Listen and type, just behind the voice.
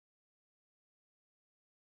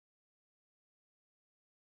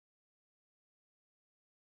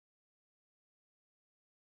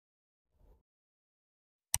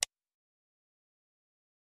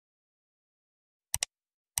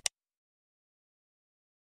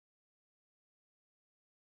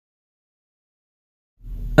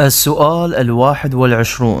السؤال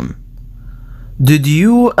 21. Did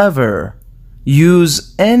you ever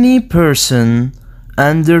use any person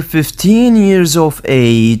under 15 years of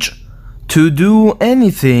age to do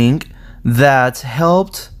anything that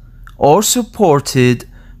helped or supported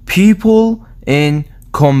people in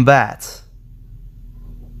combat?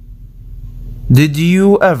 Did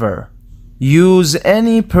you ever use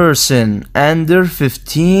any person under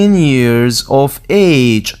 15 years of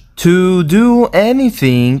age to do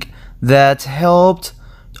anything that helped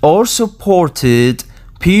or supported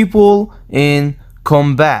people in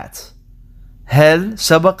combat؟ هل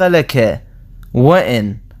سبق لك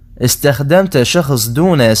وإن استخدمت شخص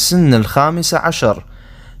دون سن 15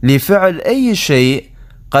 لفعل أي شيء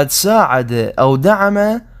قد ساعد أو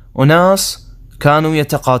دعم أناس كانوا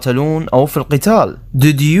يتقاتلون أو في القتال؟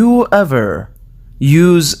 Did you ever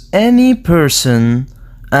use any person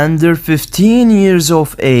under 15 years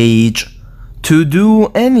of age to do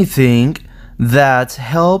anything that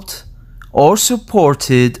helped or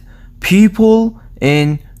supported people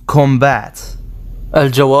in combat؟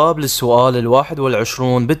 الجواب للسؤال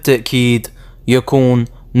 21 بالتأكيد يكون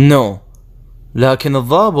no، لكن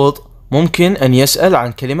الضابط ممكن أن يسأل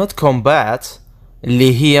عن كلمة combat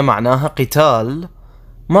اللي هي معناها قتال.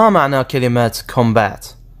 ما معنى كلمة combat؟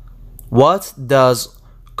 What does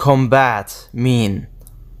combat mean؟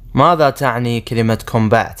 ماذا تعني كلمة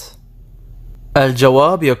combat؟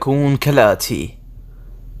 الجواب يكون كالآتي: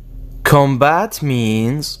 Combat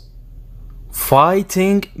means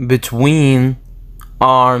fighting between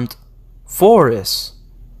armed forces.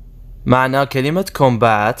 معنى كلمة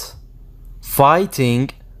combat fighting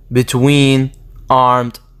between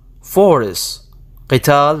armed forces،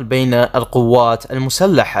 قتال بين القوات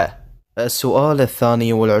المسلحة. السؤال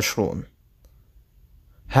 22.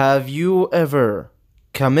 Have you ever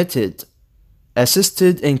committed,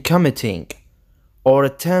 assisted in committing, or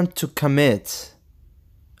attempt to commit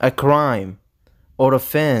a crime or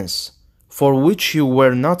offense for which you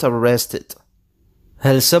were not arrested؟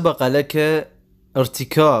 هل سبق لك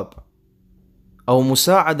ارتكاب أو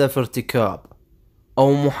مساعدة في ارتكاب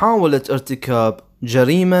أو محاولة ارتكاب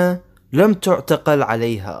جريمة لم تعتقل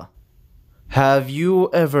عليها؟ Have you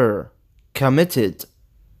ever committed,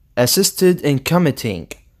 assisted in committing,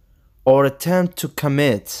 or attempt to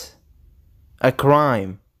commit a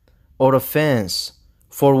crime or offense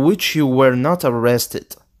for which you were not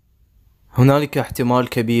arrested؟ هنالك احتمال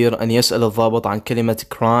كبير أن يسأل الضابط عن كلمة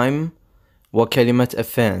crime وكلمة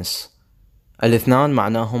offense، الاثنان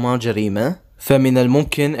معناهما جريمة، فمن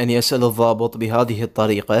الممكن أن يسأل الضابط بهذه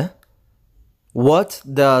الطريقة: What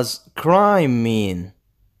does crime mean؟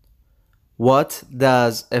 What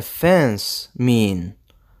does offense mean؟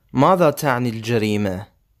 ماذا تعني الجريمة؟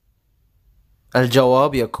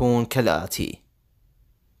 الجواب يكون كالآتي: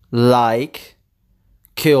 Like,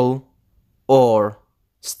 kill, or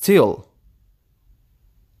steal.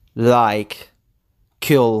 Like,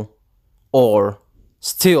 kill, or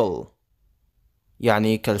steal،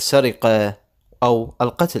 يعني كالسرقة أو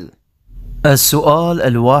القتل. السؤال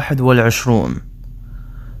 21.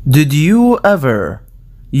 Did you ever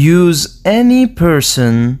use any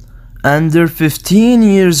person under 15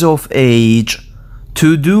 years of age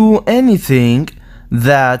to do anything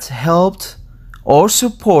that helped or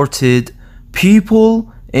supported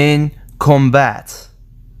people in combat?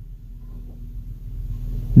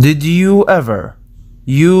 Did you ever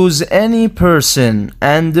use any person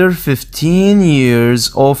under 15 years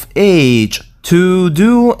of age to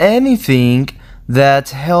do anything that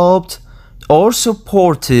helped or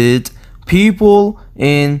supported people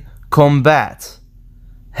in combat؟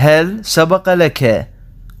 هل سبق لك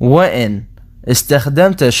وإن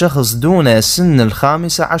استخدمت شخص دون سن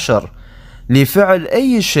 15 لفعل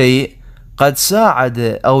أي شيء قد ساعد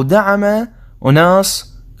أو دعم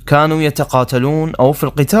أناس كانوا يتقاتلون أو في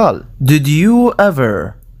القتال؟ Did you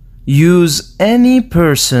ever use any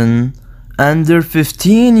person under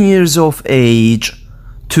 15 years of age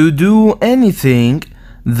to do anything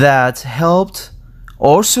that helped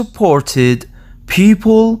or supported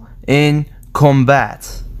people in combat؟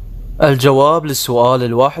 الجواب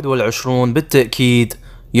للسؤال 21 بالتأكيد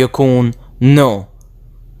يكون no،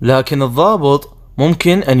 لكن الضابط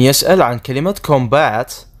ممكن أن يسأل عن كلمة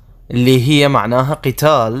combat اللي هي معناها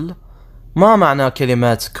قتال. ما معنى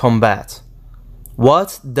كلمة combat؟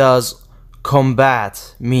 What does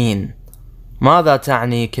combat mean؟ ماذا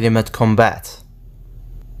تعني كلمة combat؟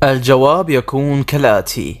 الجواب يكون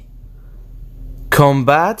كالآتي: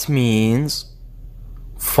 Combat means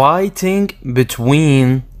fighting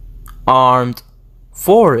between armed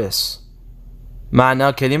forces.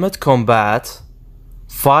 معنى كلمة combat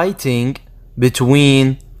fighting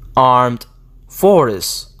between armed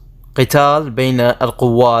force قتال بين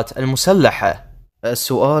القوات المسلحة.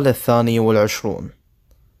 السؤال 22.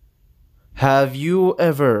 Have you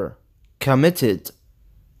ever committed,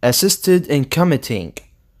 assisted in committing,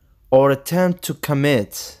 or attempt to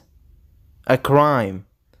commit a crime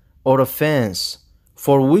or offense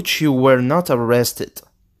for which you were not arrested؟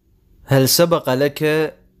 هل سبق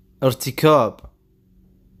لك ارتكاب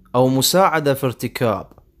أو مساعدة في ارتكاب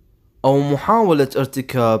أو محاولة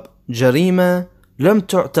ارتكاب جريمة لم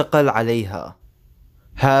تعتقل عليها؟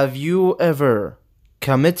 Have you ever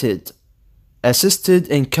committed, assisted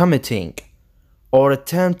in committing, or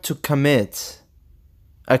attempt to commit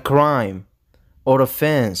a crime or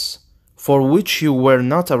offense for which you were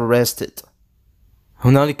not arrested؟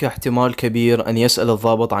 هنالك احتمال كبير أن يسأل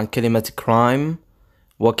الضابط عن كلمة crime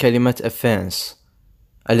وكلمة offense،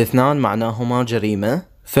 الاثنان معناهما جريمة،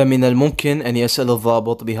 فمن الممكن أن يسأل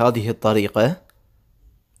الضابط بهذه الطريقة: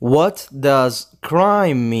 What does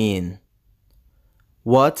crime mean?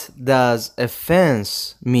 What does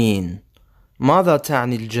offense mean? ماذا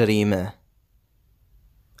تعني الجريمة؟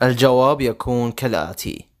 الجواب يكون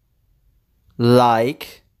كالآتي: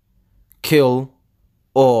 like, kill,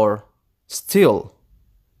 or steal.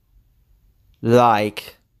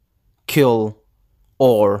 Like, kill,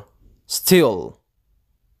 or steal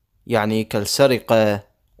يعني كالسرقة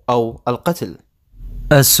أو القتل.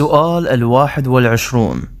 السؤال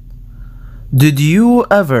 21. Did you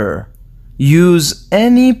ever use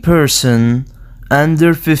any person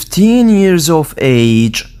under 15 years of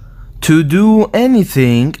age to do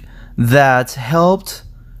anything that helped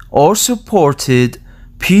or supported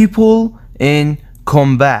people in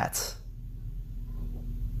combat?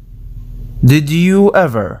 Did you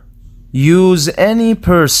ever use any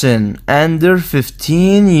person under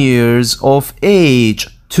 15 years of age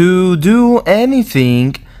to do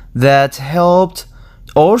anything that helped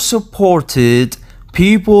or supported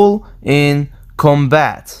people in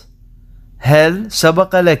combat؟ هل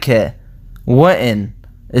سبق لك وإن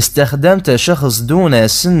استخدمت شخص دون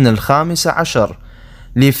سن 15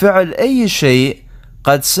 لفعل أي شيء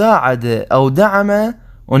قد ساعد أو دعم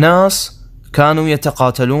أناس كانوا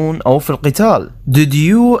يتقاتلون أو في القتال؟ Did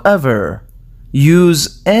you ever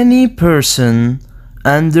use any person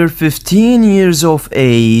under 15 years of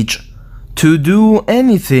age to do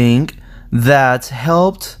anything that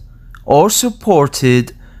helped or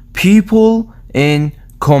supported people in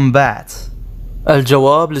combat؟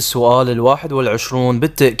 الجواب للسؤال 21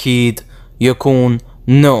 بالتأكيد يكون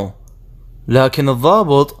no، لكن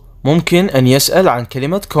الضابط ممكن أن يسأل عن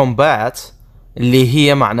كلمة combat اللي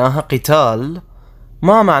هي معناها قتال.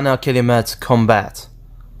 ما معنى كلمة combat؟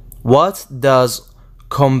 What does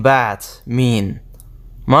combat mean؟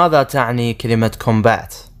 ماذا تعني كلمة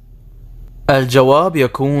combat؟ الجواب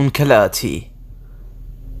يكون كالآتي: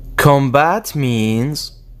 Combat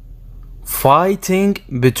means fighting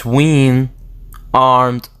between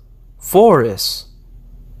armed forces.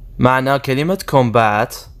 معنى كلمة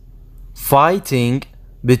combat fighting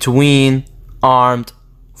between armed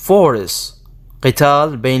forces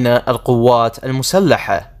قتال بين القوات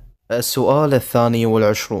المسلحة. السؤال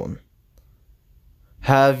 22.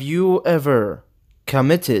 Have you ever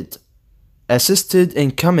committed, assisted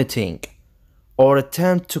in committing, or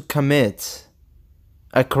attempt to commit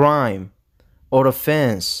a crime or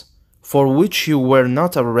offense for which you were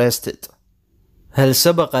not arrested؟ هل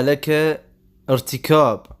سبق لك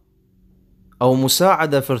ارتكاب أو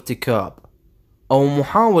مساعدة في ارتكاب أو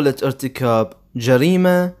محاولة ارتكاب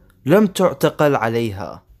جريمة لم تعتقل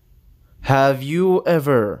عليها؟ Have you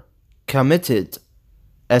ever committed,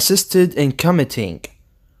 assisted in committing,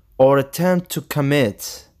 or attempt to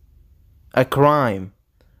commit a crime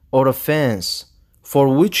or offense for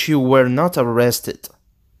which you were not arrested؟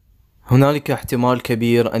 هنالك احتمال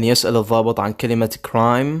كبير أن يسأل الضابط عن كلمة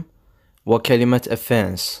crime وكلمة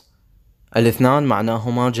offense، الاثنان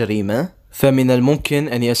معناهما جريمة، فمن الممكن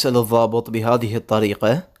أن يسأل الضابط بهذه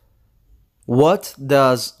الطريقة: What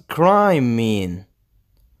does crime mean?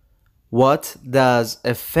 What does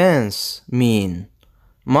offense mean?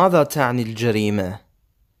 ماذا تعني الجريمة؟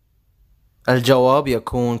 الجواب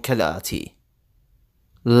يكون كالآتي: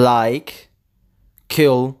 like,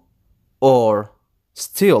 kill, or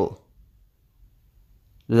steal.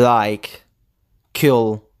 Like,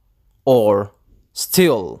 kill, or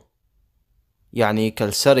steal يعني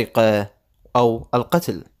كالسرقة أو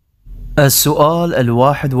القتل. السؤال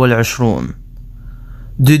 21.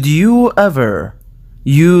 Did you ever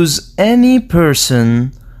use any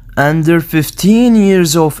person under 15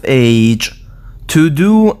 years of age to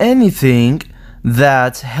do anything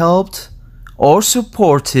that helped or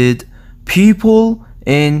supported people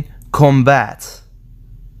in combat?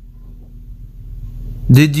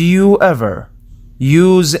 Did you ever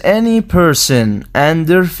use any person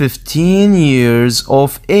under 15 years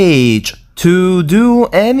of age to do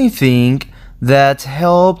anything that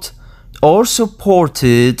helped or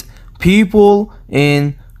supported people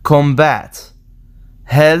in combat؟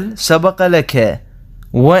 هل سبق لك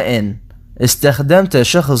وإن استخدمت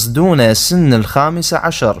شخص دون سن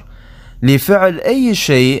 15 لفعل أي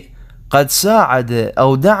شيء قد ساعد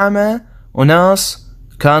أو دعم أناس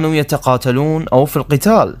كانوا يتقاتلون أو في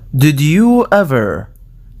القتال؟ Did you ever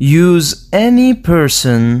use any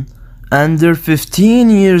person under 15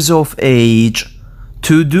 years of age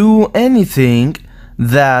to do anything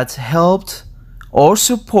that helped or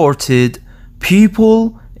supported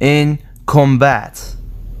people in combat؟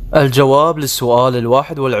 الجواب للسؤال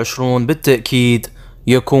 21 بالتأكيد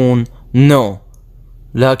يكون no،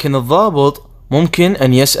 لكن الضابط ممكن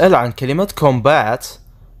أن يسأل عن كلمة combat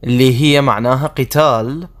اللي هي معناها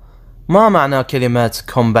قتال. ما معنى كلمة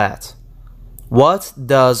combat؟ What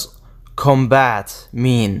does combat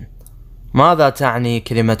mean؟ ماذا تعني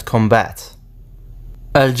كلمة combat؟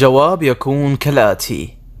 الجواب يكون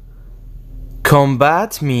كالآتي: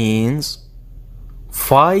 Combat means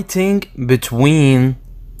fighting between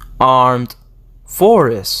armed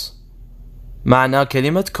forces. معنى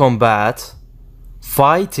كلمة combat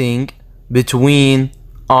fighting between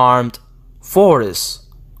armed forces،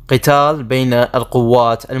 قتال بين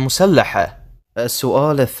القوات المسلحة.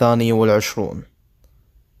 السؤال 22: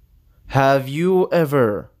 Have you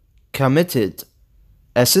ever committed,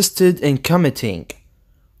 assisted in committing,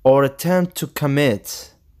 or attempt to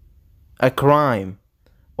commit a crime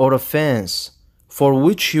or offense for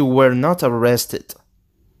which you were not arrested؟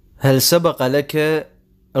 هل سبق لك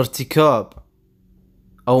ارتكاب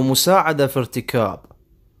أو مساعدة في ارتكاب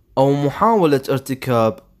أو محاولة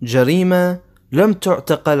ارتكاب جريمة لم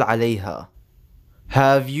تعتقل عليها؟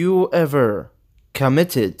 Have you ever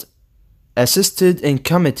committed, assisted in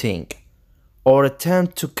committing, or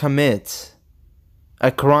attempt to commit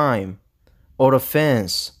a crime or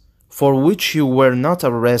offense for which you were not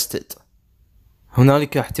arrested؟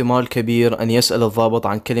 هنالك احتمال كبير أن يسأل الضابط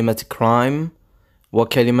عن كلمة crime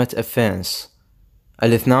وكلمة offense،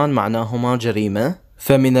 الاثنان معناهما جريمة،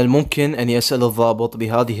 فمن الممكن أن يسأل الضابط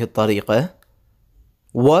بهذه الطريقة: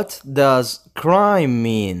 What does crime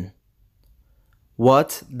mean؟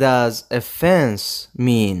 What does offense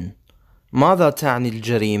mean؟ ماذا تعني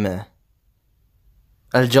الجريمة؟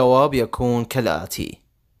 الجواب يكون كالآتي: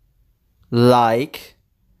 Like,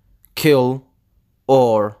 kill,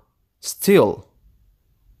 or steal.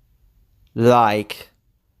 Like,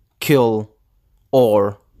 kill,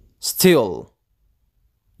 or steal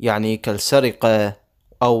يعني كالسرقة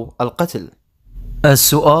أو القتل.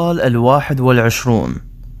 السؤال 21: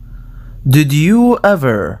 Did you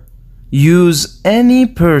ever use any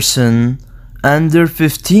person under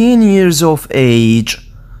 15 years of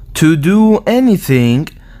age to do anything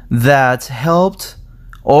that helped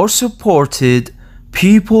or supported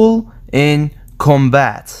people in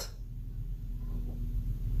combat?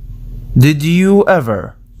 Did you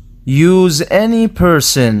ever use any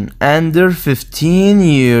person under 15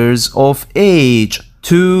 years of age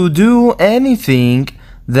to do anything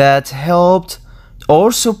that helped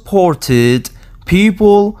or supported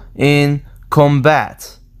people in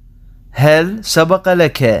combat؟ هل سبق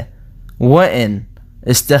لك وإن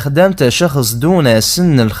استخدمت شخص دون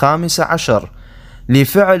سن 15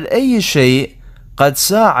 لفعل أي شيء قد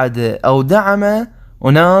ساعد أو دعم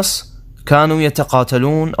أناس كانوا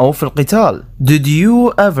يتقاتلون أو في القتال؟ Did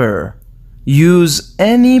you ever use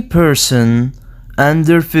any person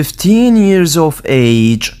under 15 years of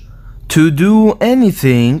age to do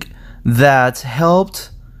anything that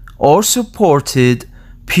helped or supported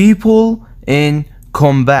people in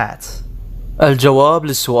combat؟ الجواب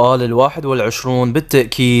للسؤال 21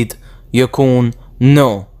 بالتأكيد يكون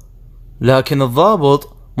no، لكن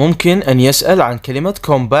الضابط ممكن أن يسأل عن كلمة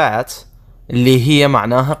combat اللي هي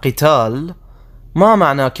معناها قتال. ما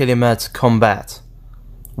معنى كلمة combat؟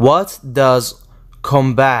 What does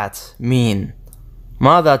combat mean؟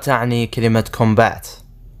 ماذا تعني كلمة combat؟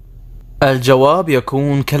 الجواب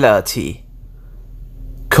يكون كالآتي: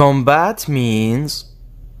 Combat means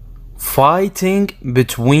fighting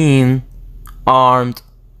between armed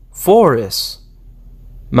forces.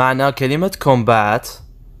 معنى كلمة combat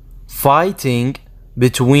fighting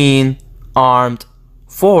between armed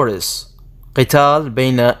forces، قتال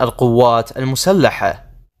بين القوات المسلحة.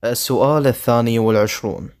 السؤال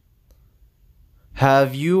 22: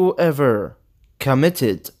 Have you ever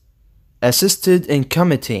committed, assisted in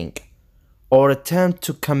committing, or attempt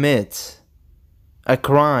to commit a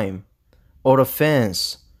crime or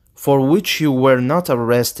offense for which you were not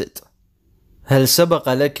arrested? هل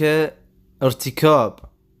سبق لك ارتكاب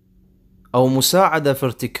أو مساعدة في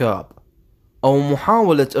ارتكاب أو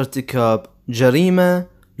محاولة ارتكاب جريمة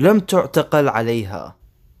لم تعتقل عليها؟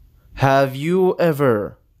 Have you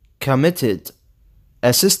ever committed,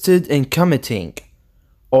 assisted in committing,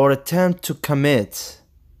 or attempt to commit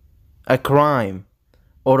a crime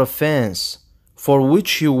or offense for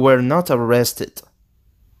which you were not arrested?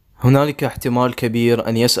 هنالك احتمال كبير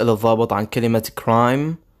أن يسأل الضابط عن كلمة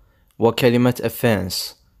crime وكلمة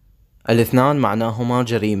offense، الاثنان معناهما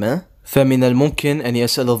جريمة، فمن الممكن أن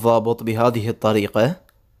يسأل الضابط بهذه الطريقة: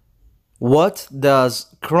 What does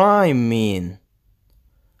crime mean?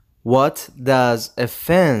 What does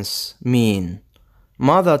offense mean?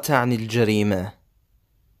 ماذا تعني الجريمة؟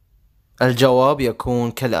 الجواب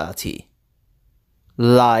يكون كالآتي: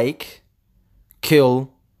 like, kill,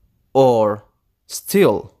 or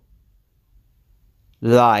steal.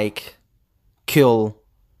 Like, kill,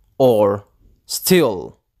 or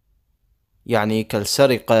steal، يعني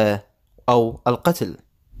كالسرقة أو القتل.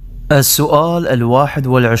 السؤال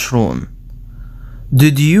 21: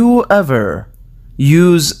 Did you ever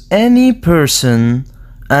use any person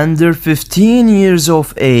under 15 years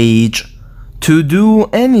of age to do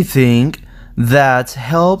anything that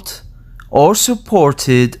helped or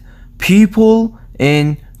supported people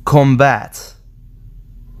in combat?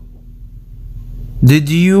 Did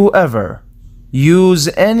you ever use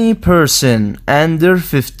any person under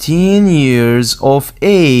 15 years of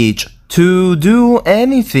age to do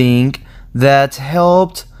anything that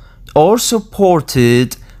helped or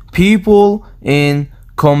supported people in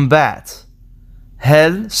combat?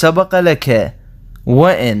 هل سبق لك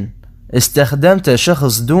وإن استخدمت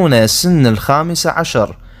شخص دون سن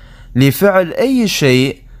 15 لفعل أي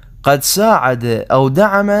شيء قد ساعد أو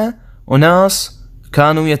دعم أناس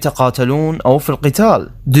كانوا يتقاتلون أو في القتال؟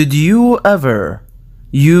 Did you ever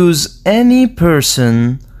use any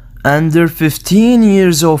person under 15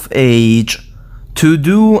 years of age to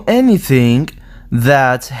do anything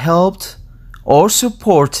that helped or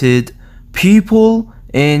supported people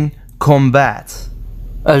in combat?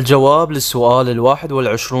 الجواب للسؤال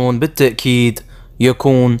 21 بالتأكيد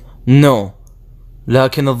يكون no،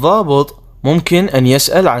 لكن الضابط ممكن أن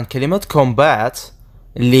يسأل عن كلمة combat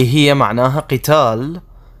اللي هي معناها قتال.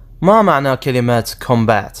 ما معنى كلمة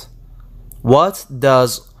combat؟ What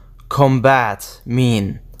does combat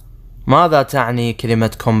mean؟ ماذا تعني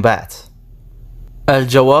كلمة combat؟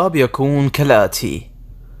 الجواب يكون كالآتي: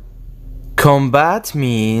 Combat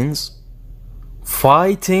means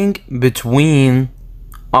fighting between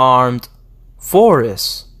armed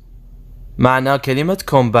forces. معنى كلمة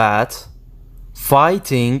combat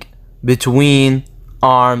fighting between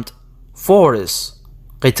armed forces،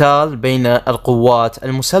 قتال بين القوات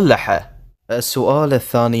المسلحة. السؤال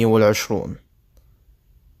 22: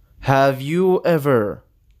 Have you ever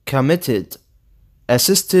committed,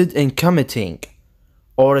 assisted in committing,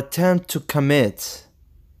 or attempt to commit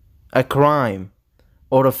a crime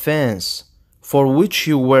or offense for which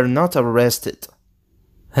you were not arrested?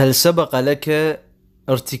 هل سبق لك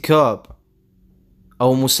ارتكاب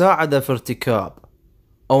أو مساعدة في ارتكاب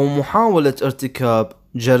أو محاولة ارتكاب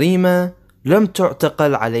جريمة لم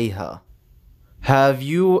تعتقل عليها؟ Have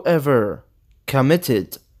you ever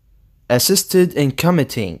committed, assisted in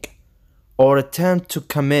committing, or attempt to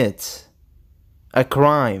commit a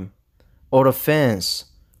crime or offense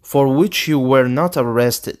for which you were not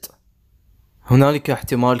arrested? هنالك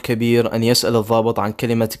احتمال كبير أن يسأل الضابط عن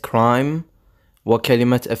كلمة crime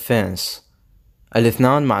وكلمة offense،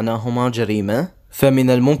 الاثنان معناهما جريمة، فمن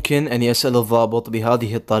الممكن أن يسأل الضابط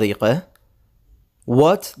بهذه الطريقة: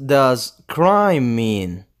 What does crime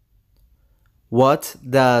mean? What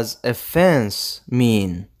does offense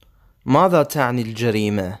mean? ماذا تعني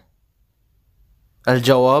الجريمة؟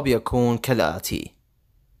 الجواب يكون كالآتي: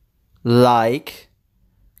 like,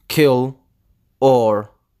 kill, or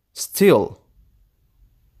steal.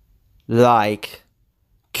 Like,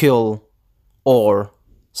 kill, or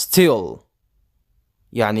steal،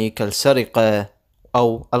 يعني كالسرقة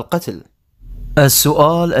أو القتل.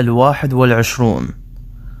 السؤال 21: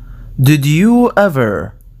 Did you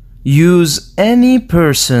ever use any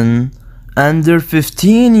person under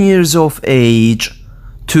 15 years of age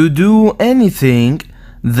to do anything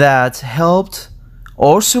that helped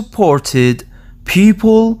or supported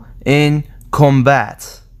people in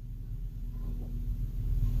combat?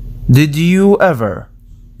 Did you ever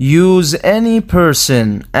use any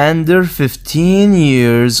person under 15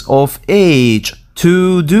 years of age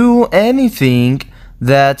to do anything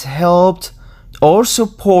that helped or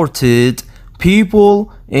supported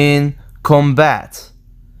people in combat?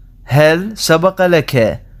 هل سبق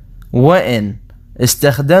لك وإن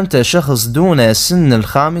استخدمت شخص دون سن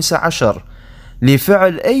 15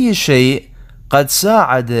 لفعل أي شيء قد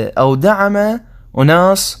ساعد أو دعم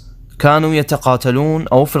أناس كانوا يتقاتلون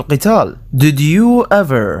أو في القتال. Did you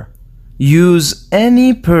ever use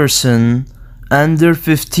any person under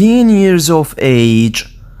 15 years of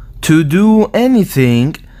age to do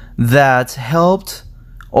anything that helped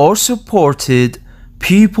or supported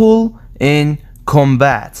people in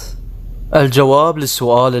combat؟ الجواب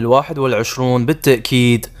للسؤال 21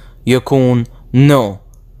 بالتأكيد يكون no،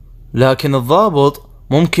 لكن الضابط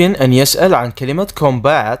ممكن أن يسأل عن كلمة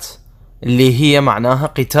combat اللي هي معناها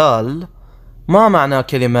قتال. ما معنى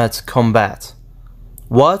كلمة combat؟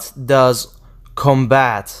 What does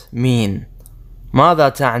combat mean؟ ماذا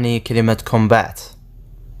تعني كلمة combat؟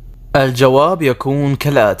 الجواب يكون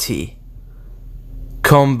كالآتي: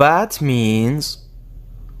 Combat means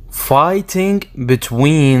fighting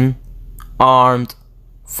between armed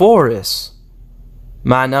forces.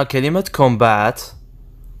 معنى كلمة combat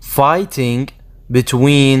fighting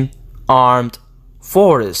between armed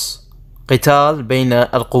forces، قتال بين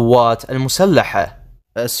القوات المسلحة.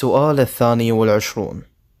 السؤال 22: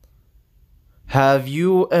 Have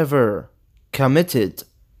you ever committed,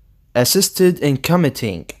 assisted in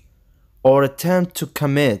committing, or attempt to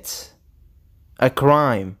commit a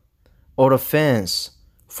crime or offense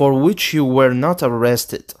for which you were not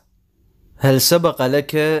arrested؟ هل سبق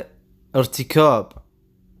لك ارتكاب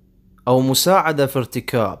أو مساعدة في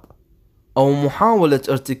ارتكاب أو محاولة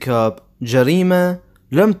ارتكاب جريمة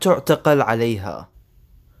لم تعتقل عليها؟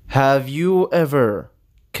 Have you ever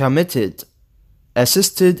committed,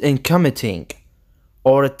 assisted in committing,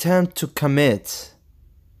 or attempt to commit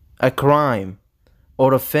a crime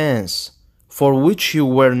or offense for which you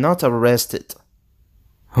were not arrested؟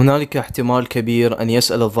 هنالك احتمال كبير أن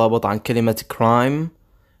يسأل الضابط عن كلمة crime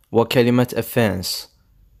وكلمة offense،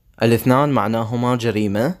 الاثنان معناهما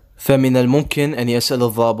جريمة، فمن الممكن أن يسأل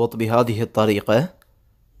الضابط بهذه الطريقة: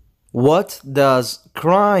 What does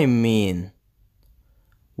crime mean؟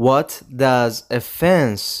 What does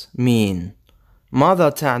offense mean؟ ماذا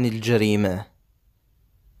تعني الجريمة؟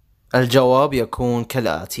 الجواب يكون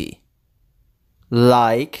كالآتي: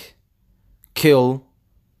 Like, kill,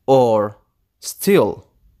 or steal.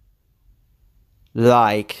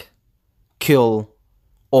 Like, kill,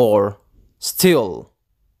 or steal،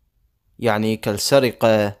 يعني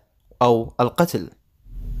كالسرقة أو القتل.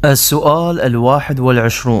 السؤال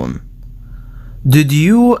 21: Did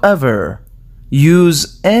you ever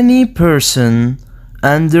use any person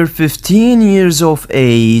under 15 years of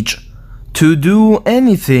age to do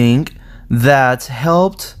anything that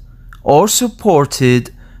helped or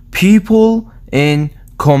supported people in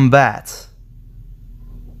combat?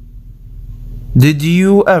 Did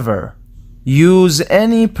you ever use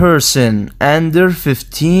any person under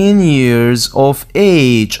 15 years of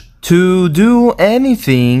age to do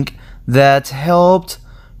anything that helped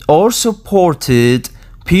or supported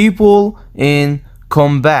people in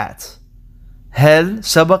combat؟ هل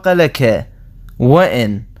سبق لك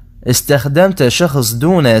وإن استخدمت شخص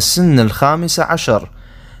دون سن 15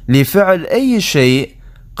 لفعل أي شيء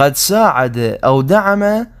قد ساعد أو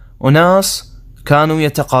دعم أناس كانوا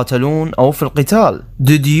يتقاتلون أو في القتال؟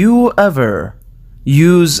 Did you ever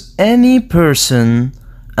use any person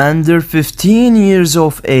under 15 years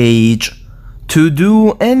of age to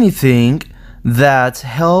do anything that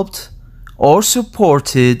helped or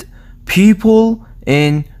supported people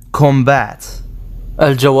in combat؟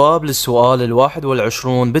 الجواب للسؤال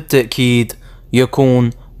 21 بالتأكيد يكون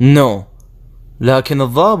no، لكن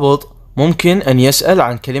الضابط ممكن أن يسأل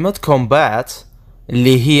عن كلمة combat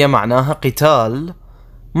اللي هي معناها قتال.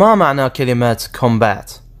 ما معنى كلمة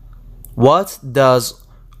combat؟ What does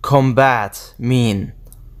combat mean؟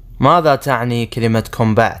 ماذا تعني كلمة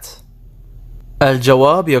combat؟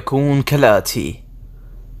 الجواب يكون كالآتي: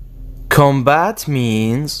 Combat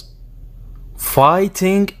means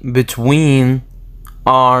fighting between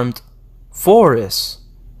armed forces.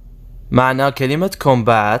 معنى كلمة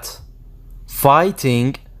combat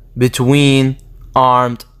fighting between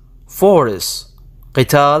armed forces،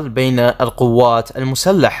 قتال بين القوات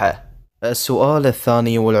المسلحة. السؤال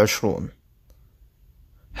 22: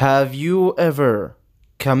 Have you ever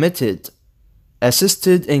committed,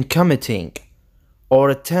 assisted in committing, or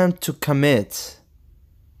attempt to commit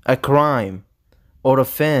a crime or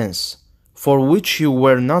offense for which you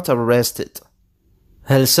were not arrested؟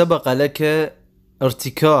 هل سبق لك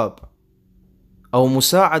ارتكاب أو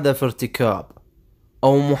مساعدة في ارتكاب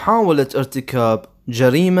أو محاولة ارتكاب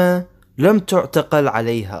جريمة لم تعتقل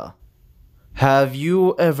عليها؟ Have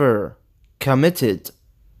you ever committed,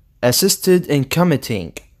 assisted in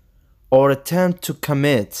committing, or attempt to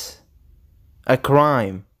commit a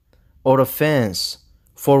crime or offense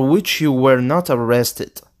for which you were not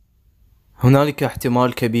arrested. هنالك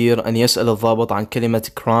احتمال كبير أن يسأل الضابط عن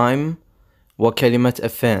كلمة crime وكلمة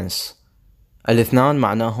offense، الاثنان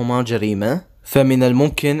معناهما جريمة، فمن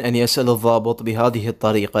الممكن أن يسأل الضابط بهذه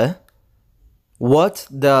الطريقة: What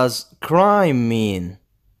does crime mean?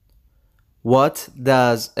 What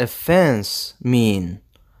does offense mean?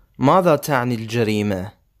 ماذا تعني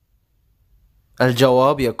الجريمة؟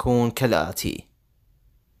 الجواب يكون كالآتي: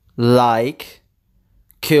 like,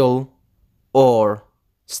 kill or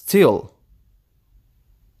steal.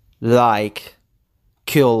 Like,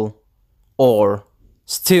 kill or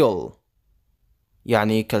steal،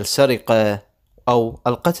 يعني كالسرقة أو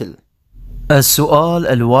القتل. السؤال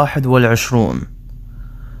 21: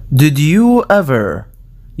 Did you ever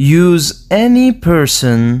use any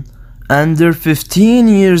person under 15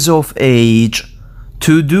 years of age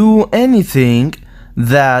to do anything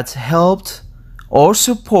that helped or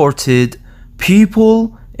supported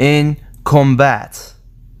people in combat?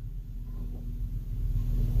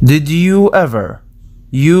 Did you ever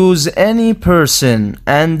use any person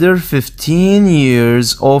under 15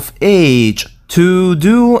 years of age to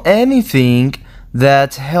do anything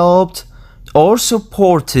that helped or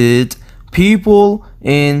supported people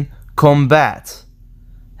in combat?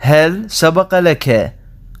 هل سبق لك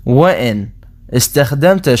وإن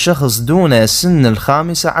استخدمت شخص دون سن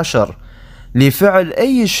 15 لفعل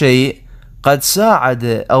أي شيء قد ساعد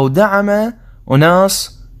أو دعم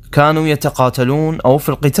أناس كانوا يتقاتلون أو في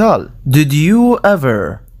القتال؟ Did you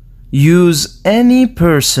ever use any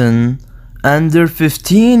person under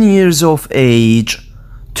 15 years of age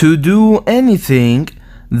to do anything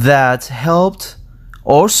that helped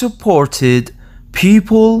or supported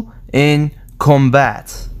people in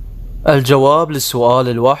combat? الجواب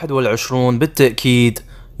للسؤال 21 بالتأكيد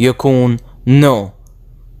يكون no،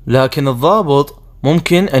 لكن الضابط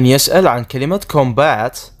ممكن أن يسأل عن كلمة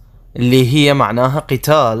combat اللي هي معناها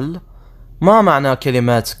قتال. ما معنى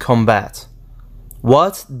كلمة combat؟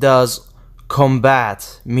 What does combat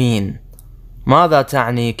mean؟ ماذا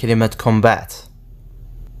تعني كلمة combat؟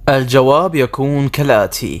 الجواب يكون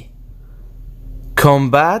كالآتي: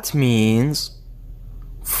 Combat means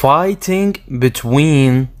fighting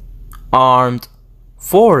between armed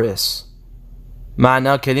forces.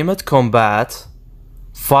 معنى كلمة combat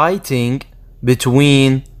fighting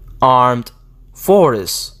between armed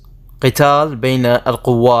forces، قتال بين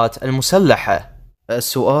القوات المسلحة.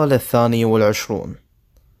 السؤال 22: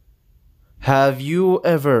 Have you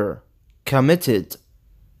ever committed,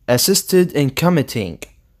 assisted in committing,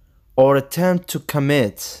 or attempt to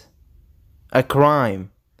commit a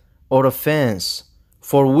crime or offense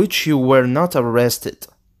for which you were not arrested?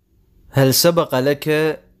 هل سبق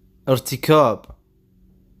لك ارتكاب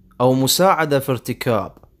أو مساعدة في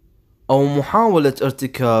ارتكاب أو محاولة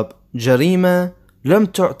ارتكاب جريمة لم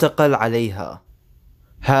تعتقل عليها؟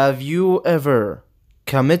 Have you ever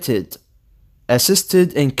committed,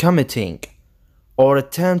 assisted in committing, or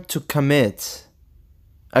attempt to commit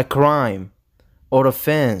a crime or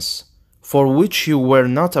offense for which you were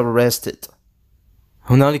not arrested?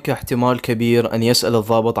 هنالك احتمال كبير أن يسأل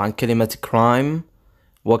الضابط عن كلمة crime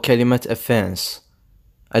وكلمة offense،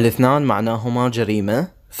 الاثنان معناهما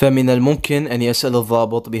جريمة، فمن الممكن أن يسأل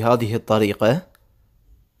الضابط بهذه الطريقة: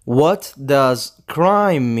 What does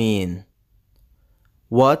crime mean?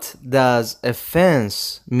 What does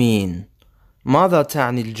offense mean? ماذا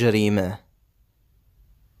تعني الجريمة؟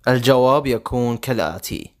 الجواب يكون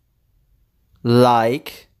كالآتي: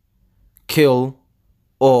 like, kill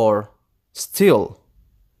or steal.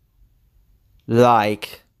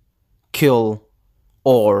 Like, kill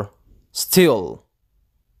or steal،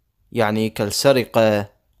 يعني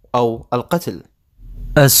كالسرقة أو القتل.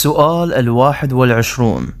 السؤال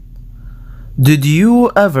 21: Did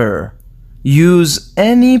you ever use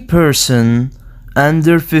any person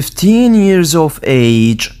under 15 years of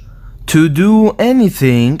age to do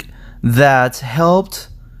anything that helped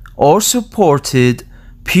or supported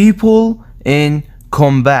people in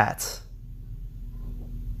combat?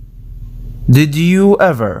 Did you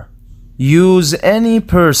ever use any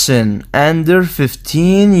person under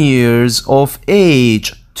 15 years of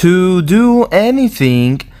age to do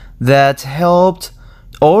anything that helped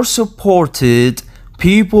or supported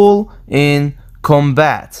people in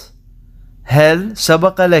combat? هل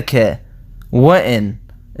سبق لك وإن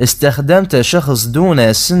استخدمت شخص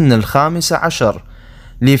دون سن 15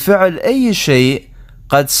 لفعل أي شيء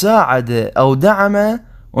قد ساعد أو دعم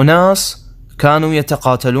أناس كانوا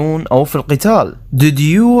يتقاتلون أو في القتال؟ Did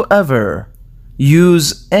you ever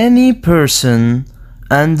use any person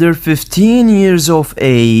under 15 years of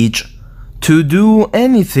age to do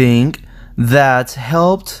anything that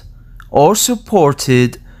helped or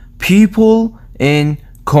supported people in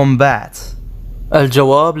combat.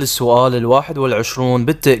 الجواب للسؤال 21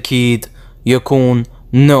 بالتأكيد يكون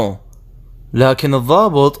no، لكن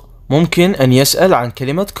الضابط ممكن أن يسأل عن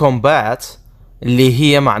كلمة combat اللي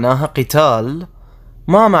هي معناها قتال.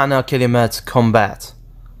 ما معنى كلمة combat؟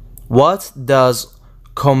 What does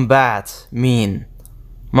combat mean؟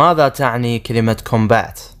 ماذا تعني كلمة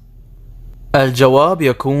combat؟ الجواب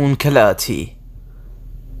يكون كالآتي: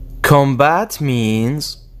 Combat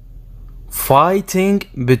means fighting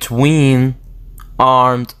between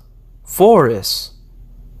armed forces.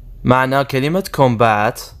 معنى كلمة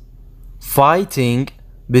combat fighting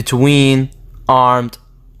between armed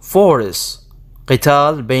forces،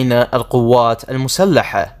 قتال بين القوات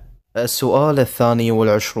المسلحة. السؤال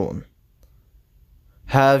 22: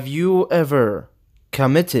 Have you ever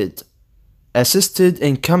committed, assisted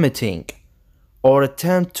in committing, or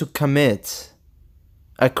attempt to commit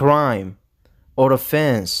a crime or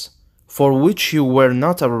offense for which you were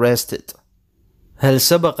not arrested؟ هل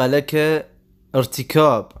سبق لك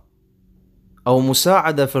ارتكاب أو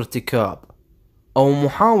مساعدة في ارتكاب أو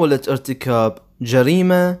محاولة ارتكاب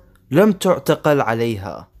جريمة لم تعتقل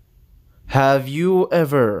عليها؟ Have you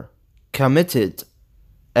ever committed,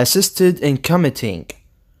 assisted in committing,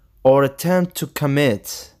 or attempt to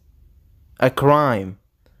commit a crime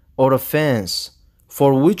or offense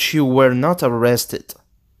for which you were not arrested؟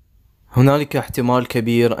 هنالك احتمال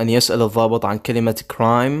كبير أن يسأل الضابط عن كلمة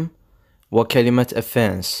crime وكلمة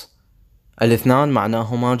offense، الاثنان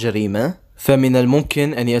معناهما جريمة، فمن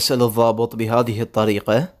الممكن أن يسأل الضابط بهذه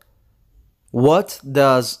الطريقة: What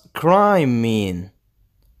does crime mean?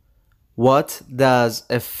 What does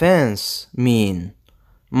offense mean?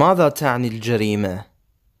 ماذا تعني الجريمة؟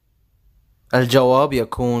 الجواب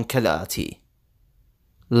يكون كالآتي: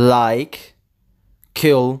 Like,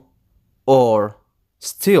 kill, or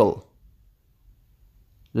steal.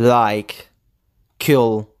 Like,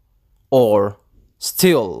 kill, or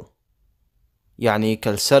steal، يعني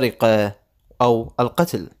كالسرقة أو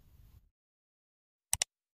القتل.